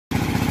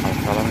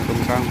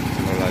Assalamualaikum Kang,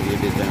 kembali lagi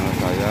di channel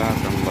saya,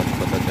 Kang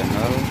BATA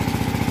channel.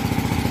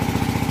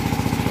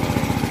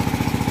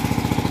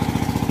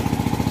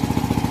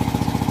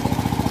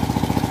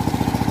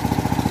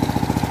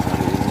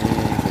 Hari ini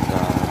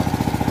kita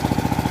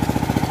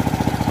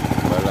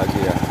kembali lagi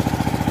ya.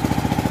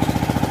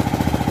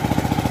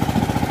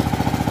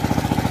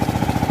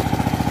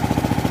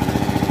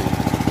 Ini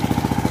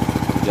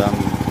jam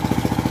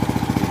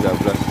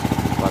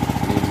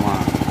 13.45.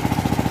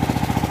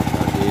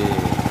 Tadi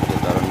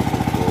sekitaran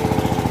pukul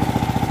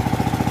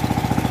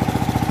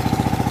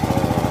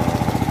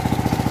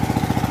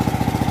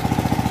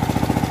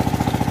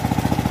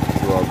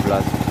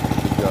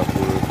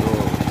 12.30 itu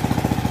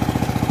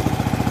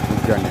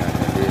hujan ya,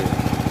 jadi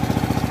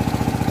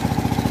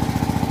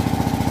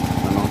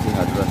memang sih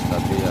nggak deras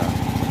tapi ya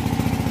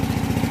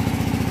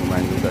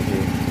lumayan juga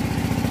sih,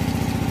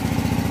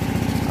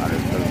 ada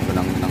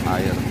benang-benang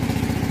air.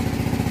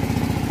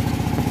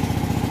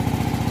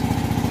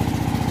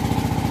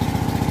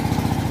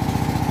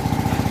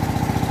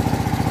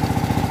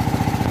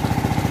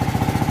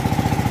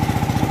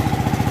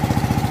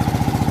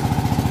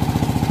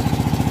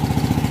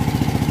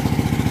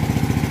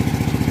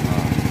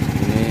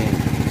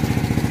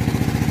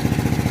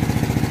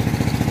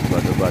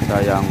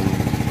 Bata yang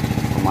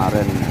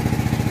kemarin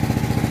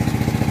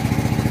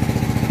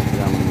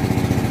yang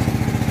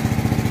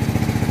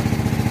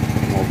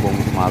ngobong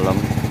semalam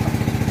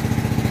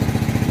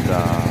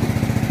udah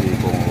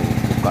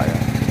dibuka ya,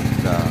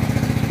 udah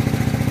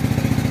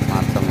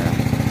mateng ya.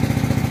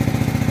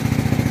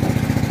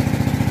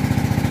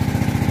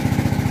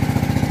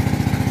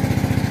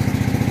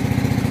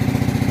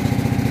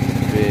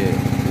 Tapi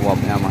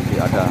uapnya masih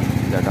ada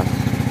di atas.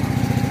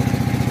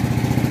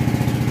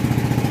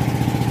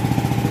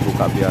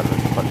 Buka biar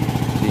cepat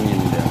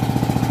dingin dia.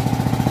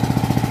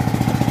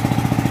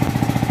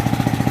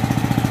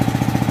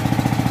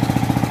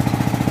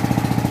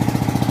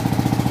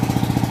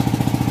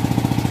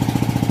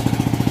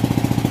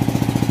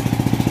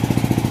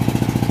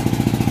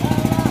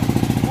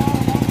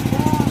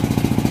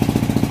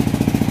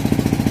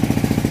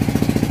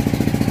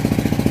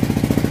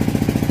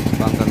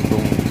 Bang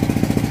kentung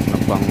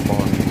nebang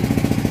pohon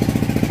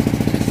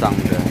pisang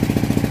dia.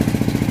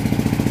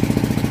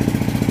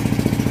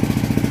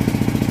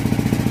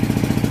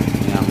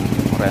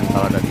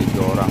 Rental ada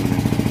 3 orang nih,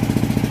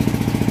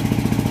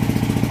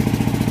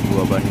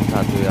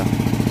 2:1 ya,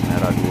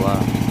 merah 2,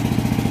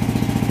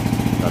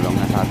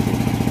 galongnya 1.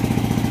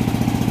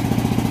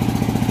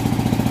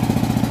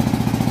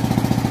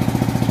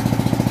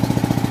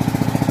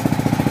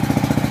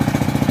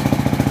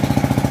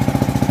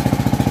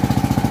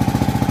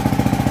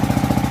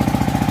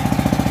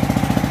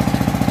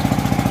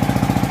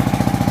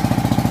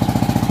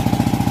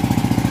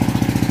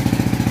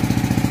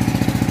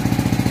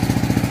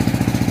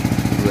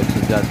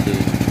 Jadi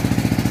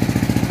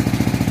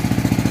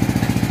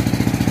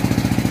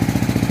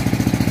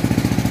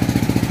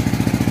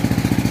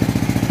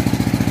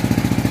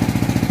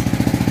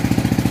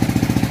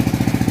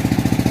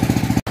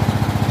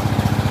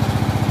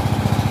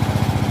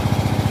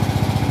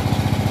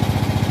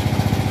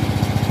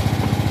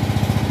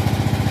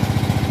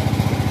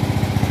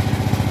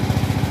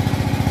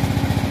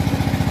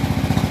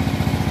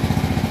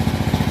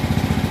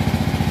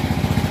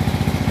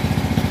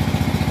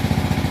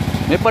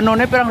ini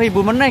penuhnya pirang ribu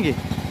meneh iki?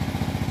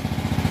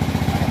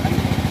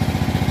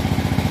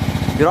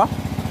 Piro?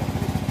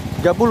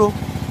 30.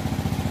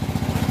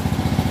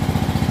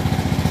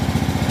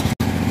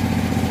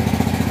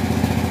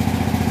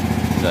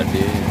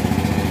 Jadi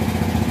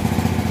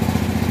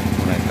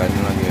mereka ini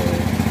lagi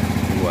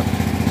buat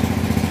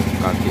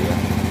kaki ya.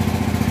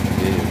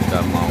 Jadi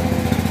udah mau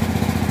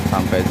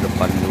sampai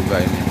depan juga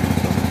ini.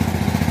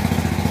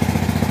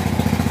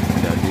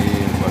 Jadi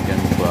bagian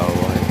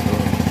bawah itu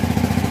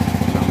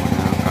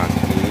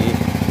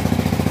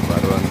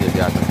baru nanti di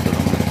atas itu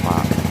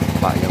namanya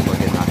pak yang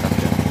bagian atas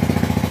ya.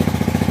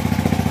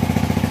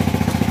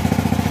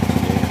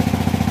 Jadi,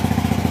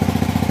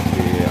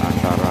 di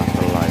antara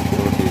sela itu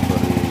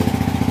diberi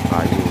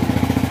kayu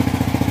ya.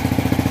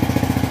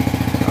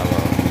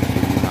 Kalau di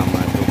sini nama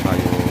itu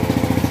kayu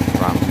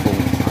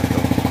rampung,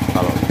 atau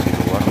kalau di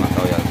luar nggak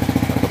tahu ya,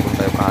 ataupun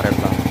kayu karet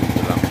lah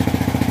bilang.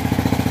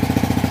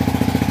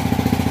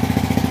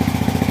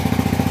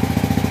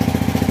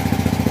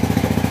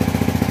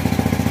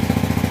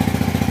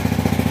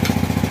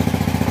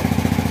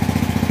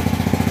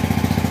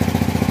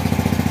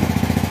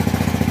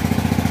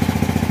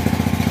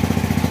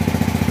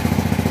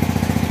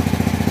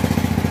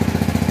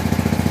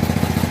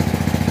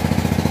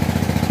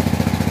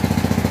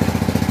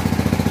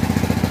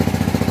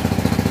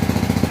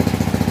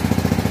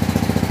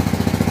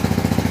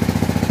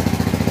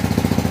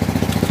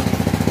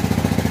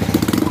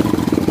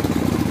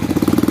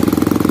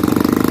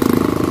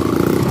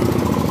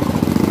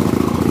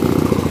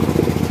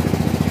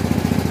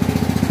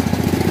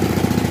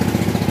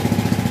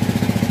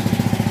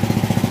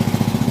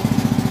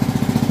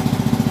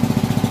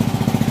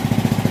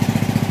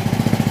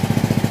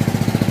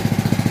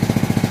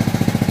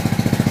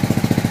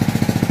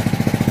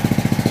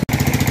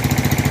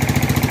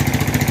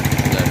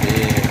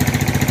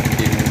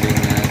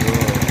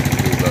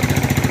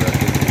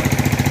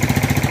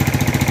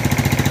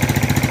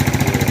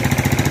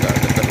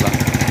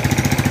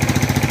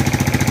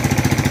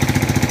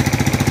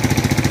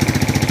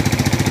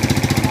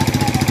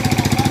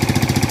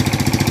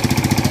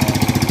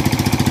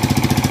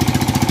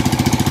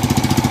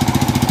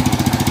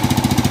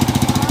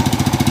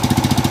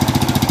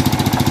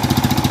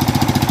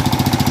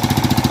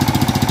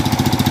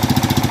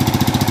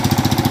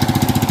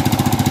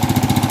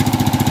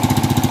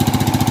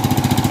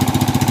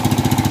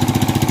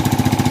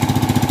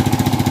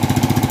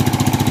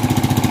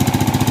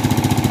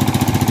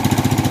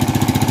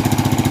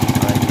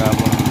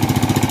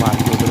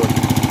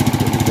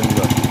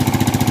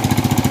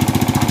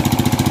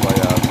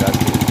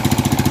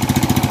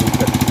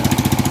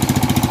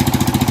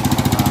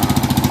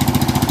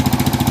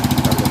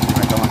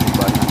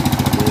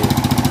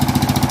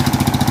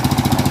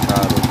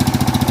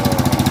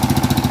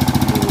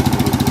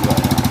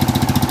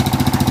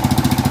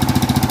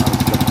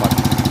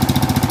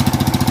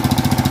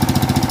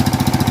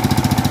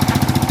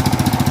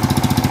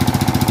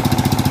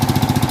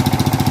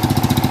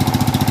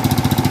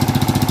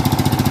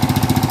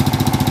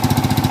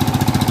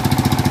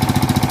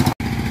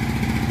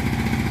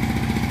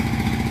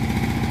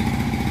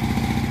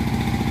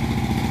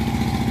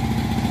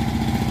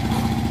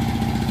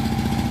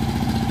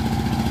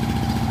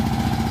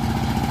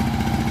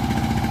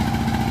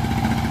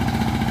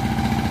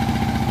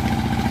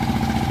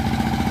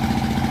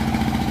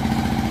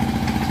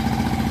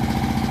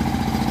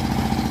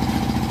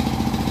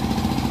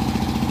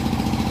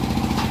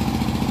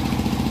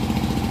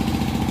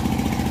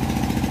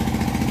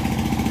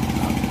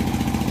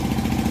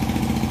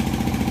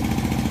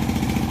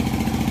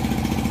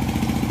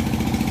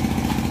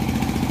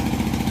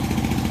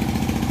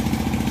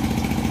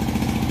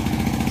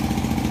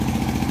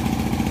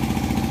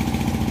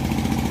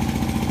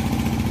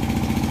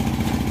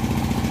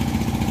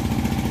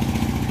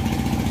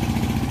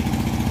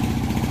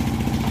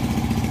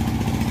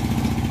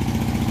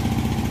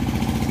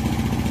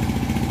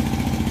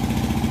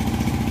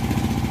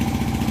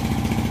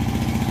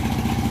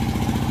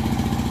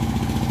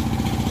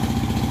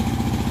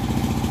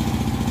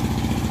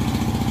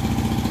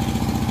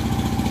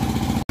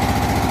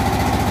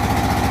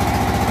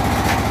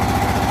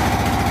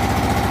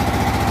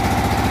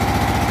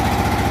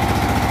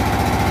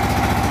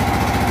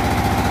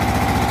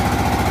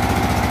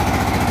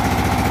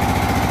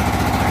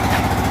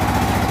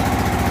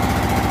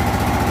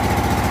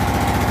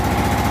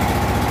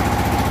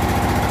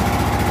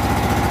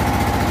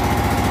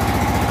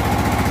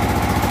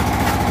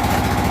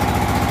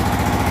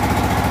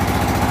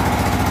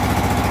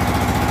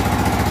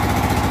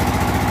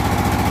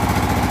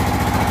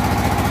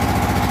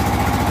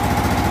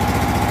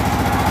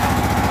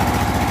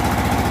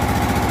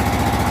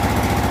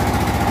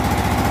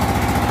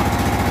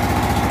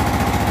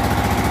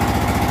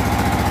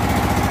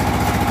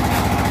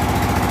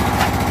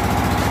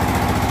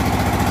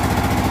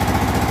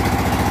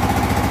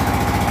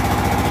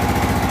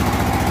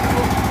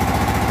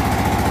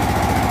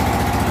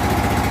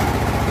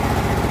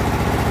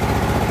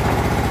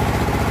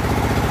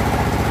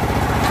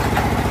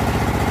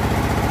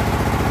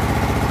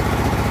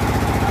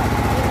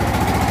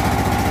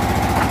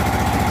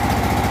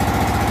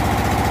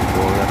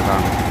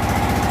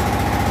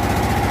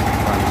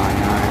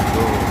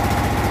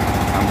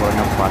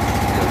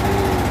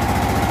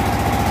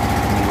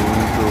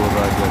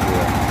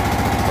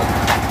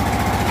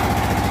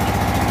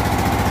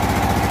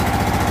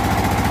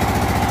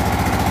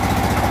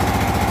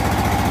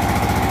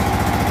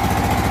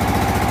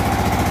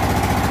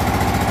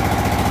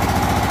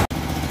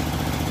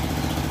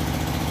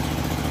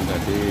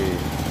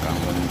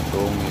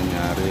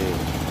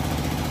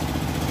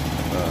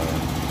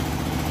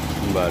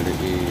 kembali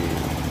di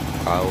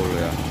kaul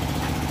ya.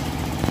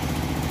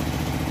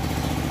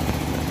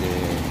 Jadi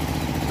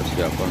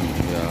persiapan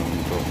ya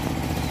untuk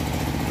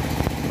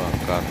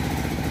bakar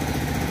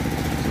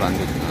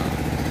selanjutnya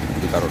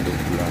ditaruh di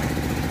sebelah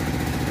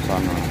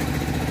sana.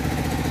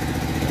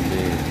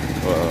 Jadi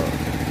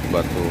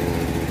batu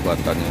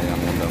batanya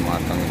yang udah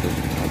matang itu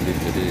habis,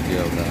 jadi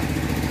dia udah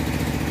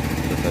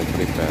selesai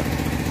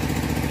prepare.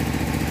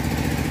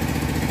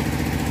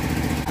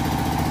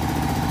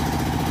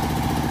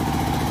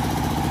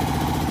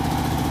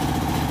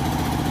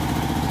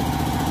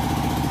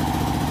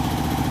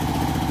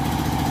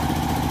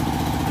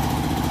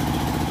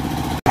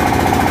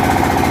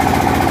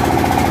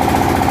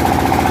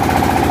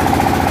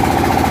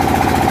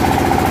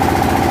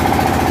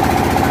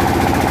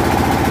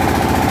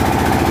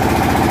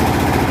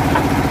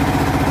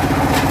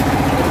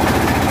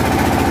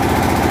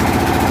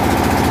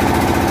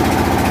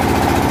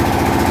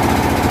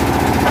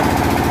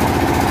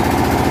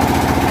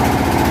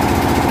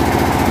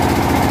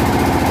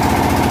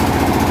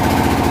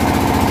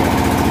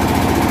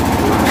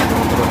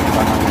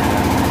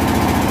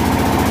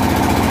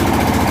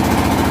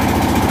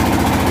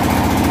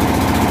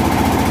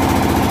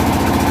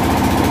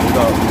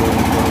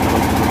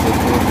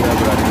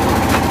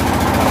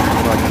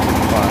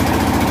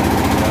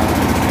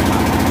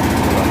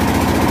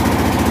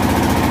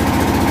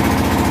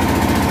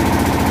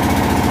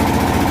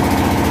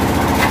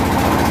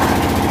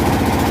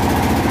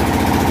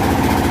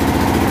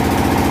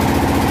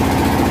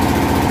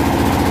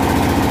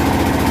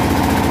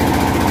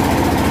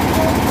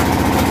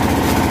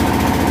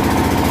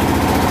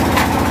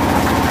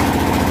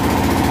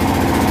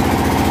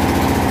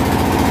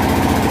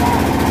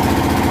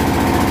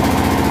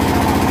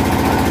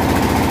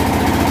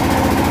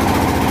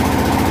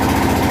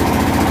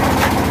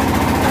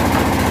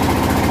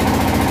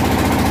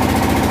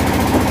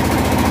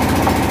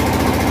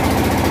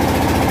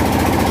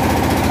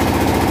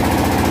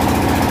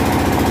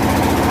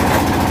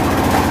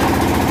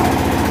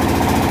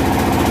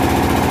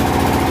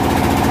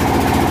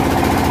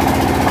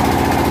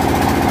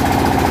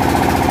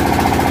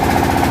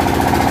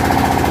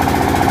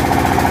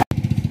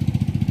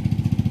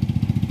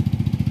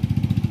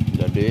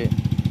 Jadi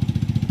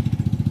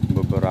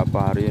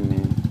beberapa hari ini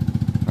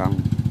Kang,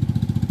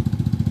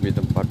 di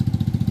tempat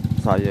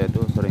saya itu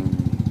sering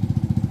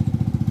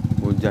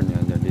hujan ya,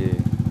 jadi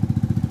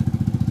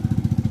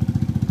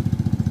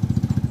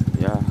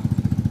ya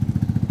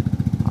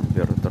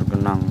hampir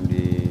tergenang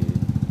di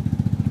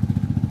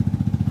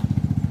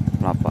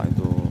kelapa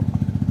itu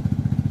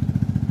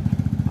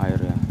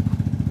air ya.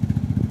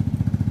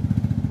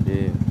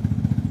 Jadi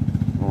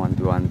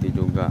mewanti-wanti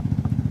juga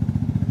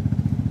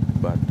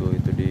batu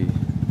itu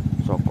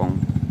disokong,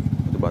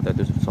 batu bata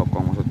itu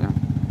sokong maksudnya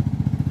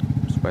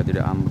supaya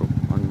tidak ambruk.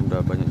 Kan udah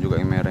banyak juga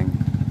yang mereng.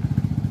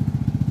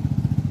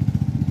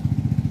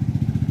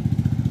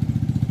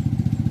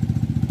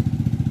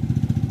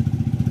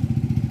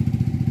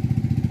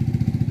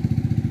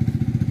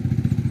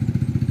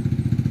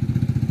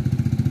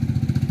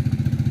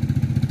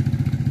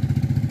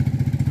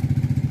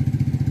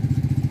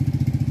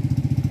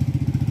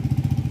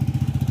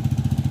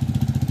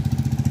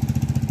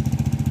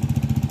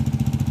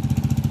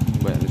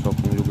 Banyak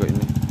disokong juga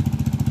ini.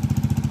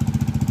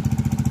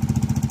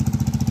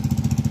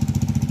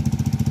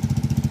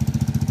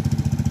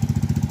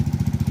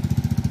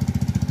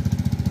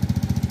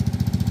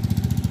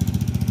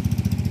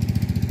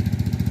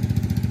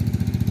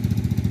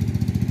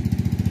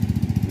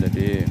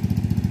 Jadi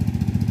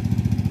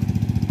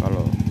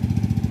kalau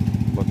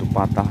batu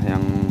patah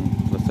yang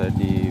selesai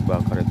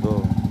dibakar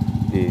itu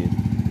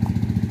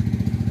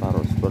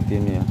ditaruh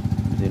seperti ini ya,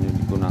 di sini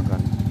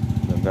digunakan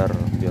agar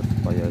biar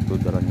supaya itu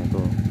jalannya itu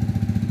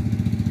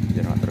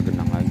biar nggak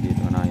tergenang lagi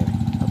dengan air.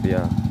 Tapi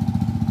ya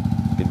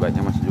sedikit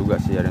banyak masih juga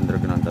sih ada yang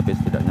tergenang, tapi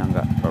setidaknya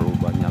nggak terlalu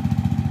banyak.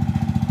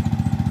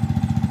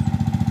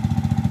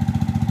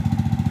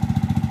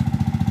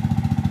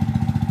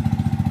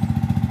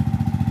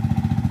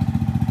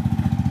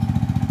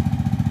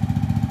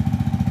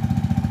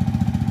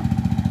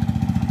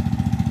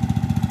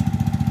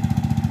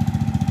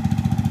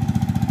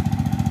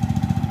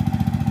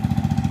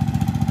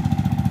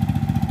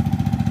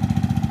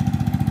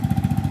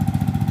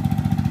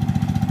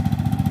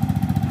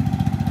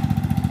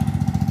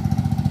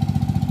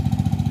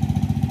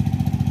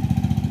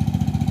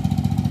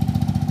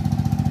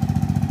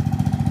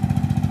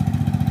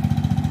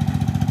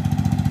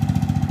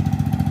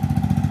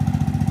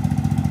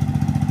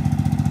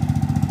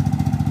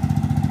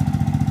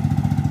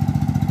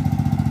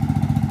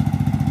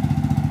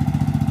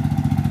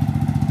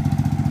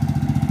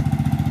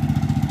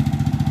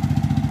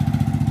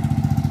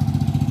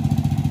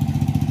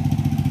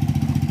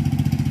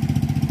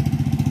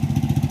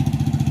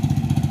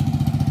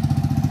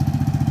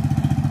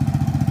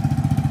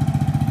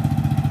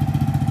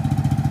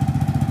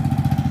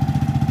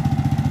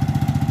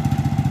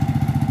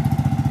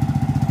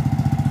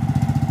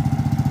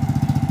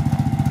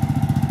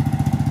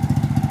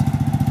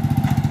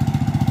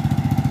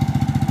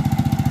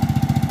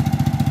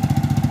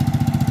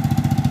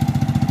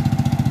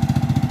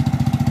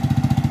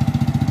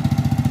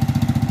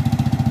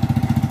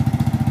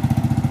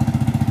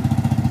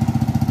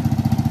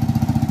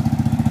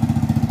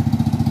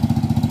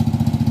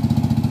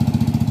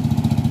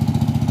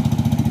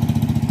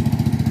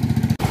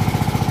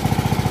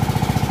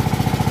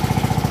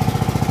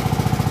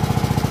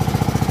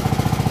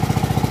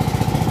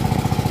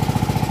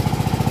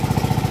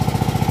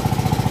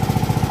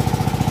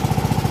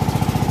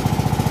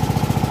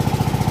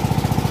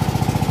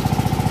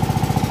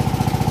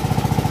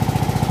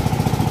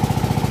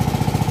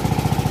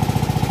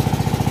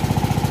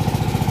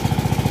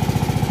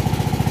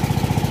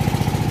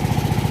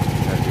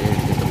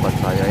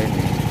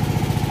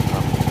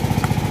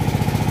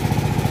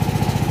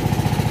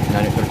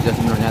 kerja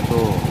sebenarnya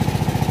tuh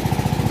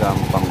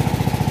gampang,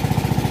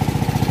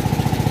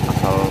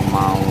 asal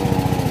mau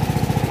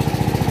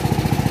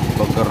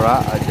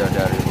bergerak aja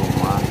dari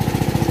rumah,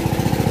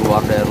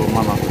 keluar dari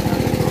rumah maksudnya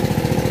gitu,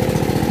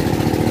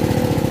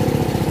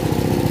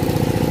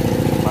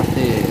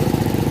 pasti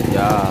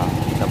ya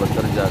dapat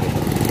kerja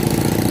gitu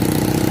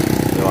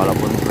ya,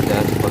 walaupun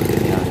kerjanya seperti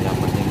ini ya, yang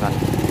penting kan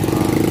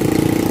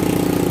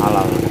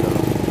halal gitu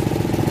loh.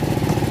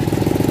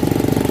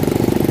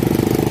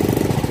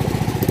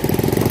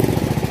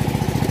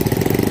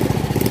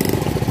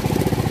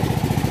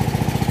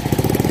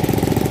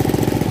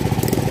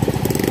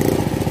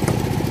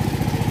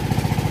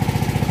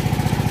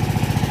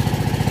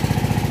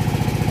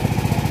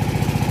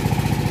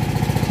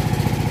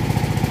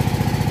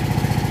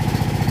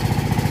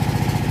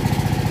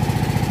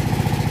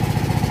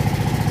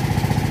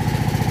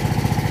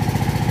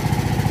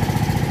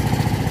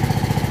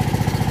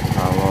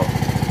 Kalau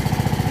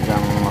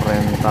yang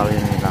rental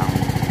ini Kang,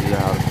 dia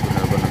harus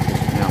benar-benar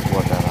fisiknya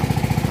kuat ya Kang,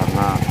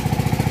 karena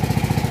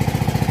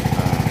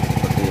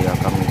seperti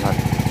akan lihat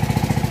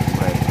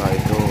mereka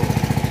itu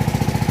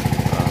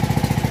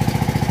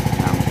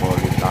nyangkul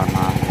di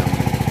tanah yang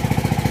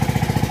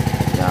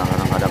ya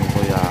kadang-kadang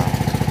tuh ya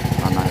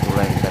tanah itu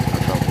lengket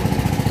ataupun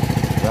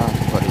ya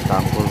suka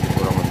ditangkul gitu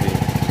kurang lebih.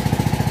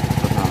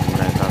 Terus nah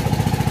mereka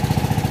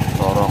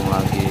dorong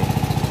lagi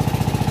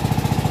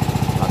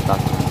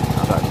atas,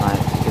 agak naik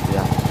sedikit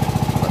ya,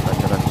 agak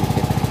tanjakan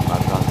sedikit ke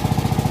atas.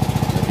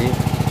 Jadi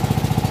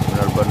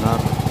benar-benar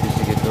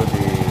fisik itu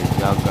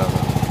dijaga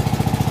Kang.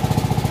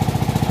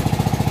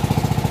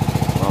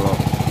 Kalau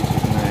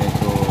fisiknya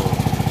itu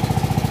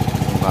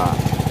enggak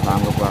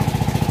sanggup Bang,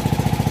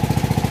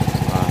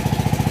 wah,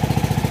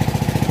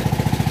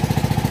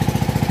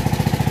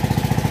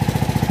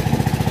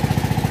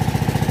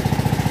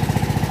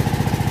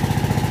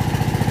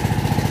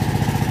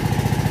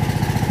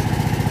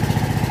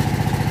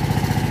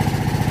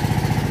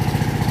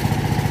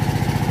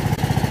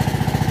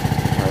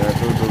 saya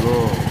tuh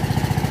dulu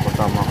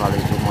pertama kali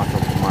itu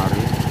masuk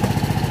kemari,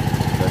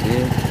 jadi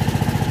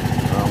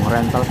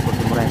ngerental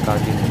seperti mereka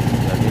gini.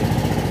 Jadi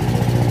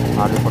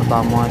hari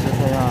pertama aja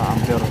saya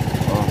hampir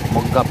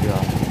megap ya,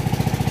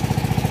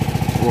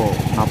 wow,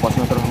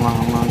 napasnya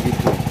terengah-engah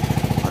gitu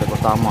hari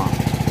pertama.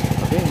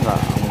 Tapi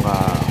enggak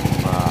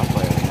apa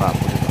ya, enggak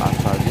putus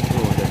asa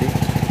gitu. Jadi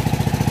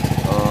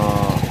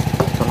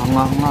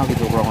terengah-engah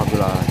gitu kurang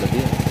lebih lah.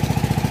 Jadi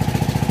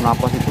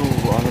napas itu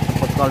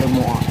cepat sekali,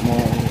 mau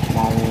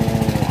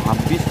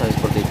habis saya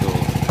seperti itu.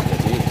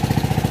 Jadi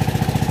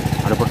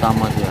hari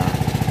pertama sih ya,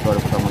 itu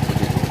hari pertama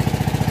seperti itu.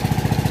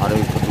 Hari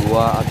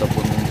kedua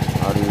ataupun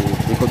hari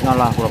berikutnya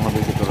lah kurang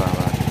lebih gitulah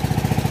kan.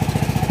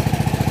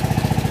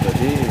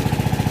 Jadi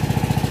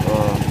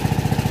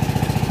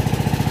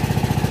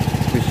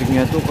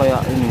fisiknya tuh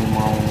kayak ini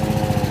mau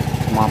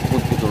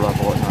maput gitulah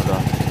pokoknya,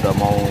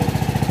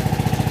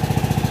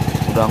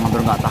 udah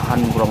hampir nggak tahan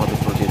kurang lebih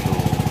seperti itu.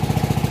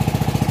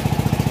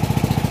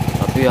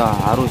 Tapi ya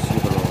harus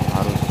gitu loh,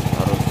 harus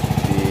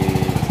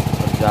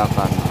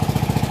dikerjakan,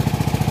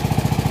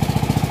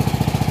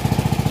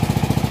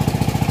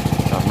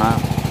 karena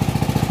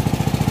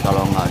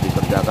kalau nggak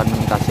dikerjakan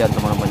kasihan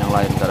teman-teman yang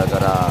lain,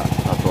 gara-gara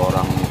satu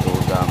orang itu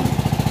udah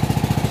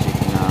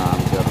fisiknya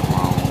hampir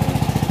mau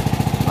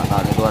nggak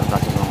tahan, itu kan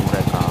kasihan sama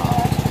mereka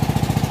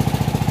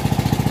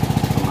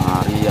tengah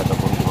hari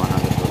ataupun gimana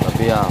gitu.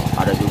 Tapi ya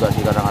ada juga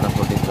sih kadang-kadang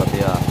seperti itu. Tapi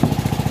ya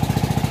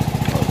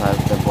kalau saya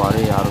tempo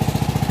hari harus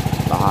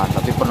tahan.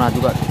 Tapi pernah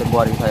juga tempo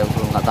hari saya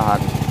belum nggak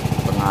tahan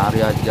tengah hari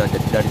aja,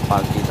 jadi dari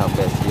pagi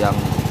sampai siang,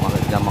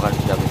 jam makan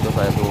siang itu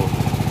saya tuh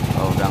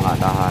udah nggak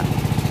tahan,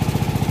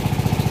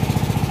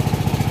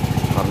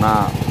 karena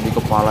di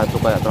kepala itu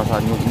kayak terasa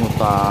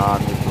nyut-nyutan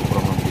gitu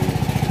kurang lebih.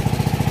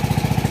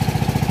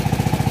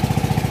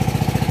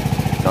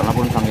 Karena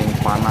pun saking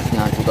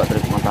panasnya juga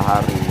dari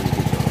matahari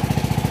gitu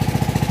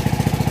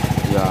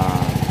ya,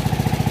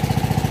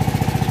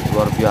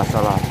 luar biasa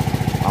lah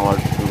awal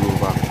dulu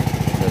Bang.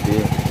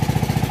 Jadi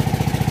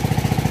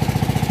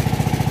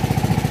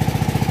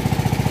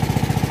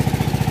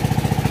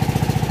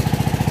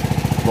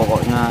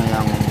pokoknya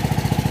yang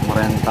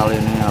merental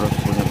ini harus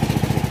punya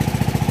fisik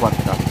kuat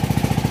Kang.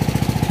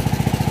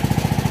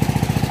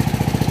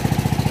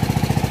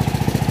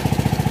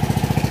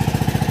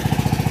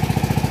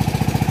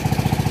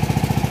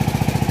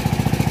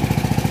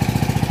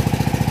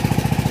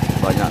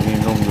 Banyak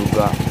minum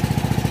juga,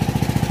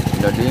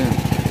 jadi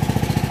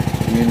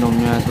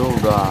minumnya itu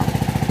udah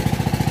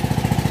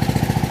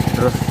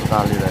deras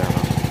sekali lah ya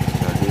Kang.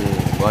 Jadi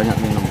banyak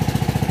minum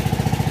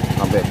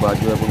sampai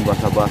baju pun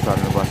basah-basah,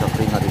 basah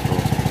keringat itu,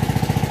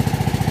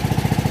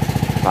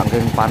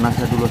 saking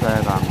panasnya dulu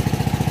saya Kang.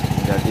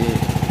 Jadi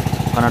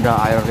kan ada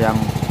air yang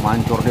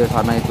mancur di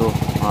sana itu,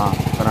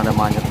 kan ada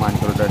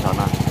mancur dari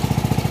sana.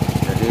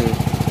 Jadi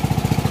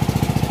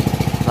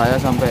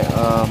saya sampai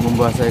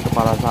membasahi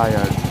kepala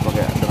saya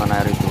pakai dengan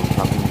air itu,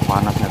 saking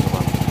panasnya tuh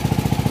Bang.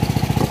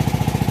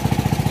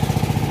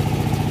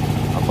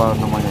 Apa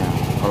namanya,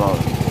 kalau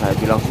saya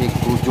bilang sih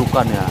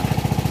gujukan ya,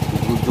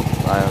 gujuk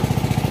air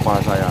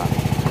kepala saya.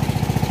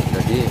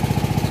 jadi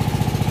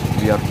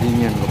biar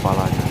dingin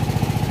kepalanya.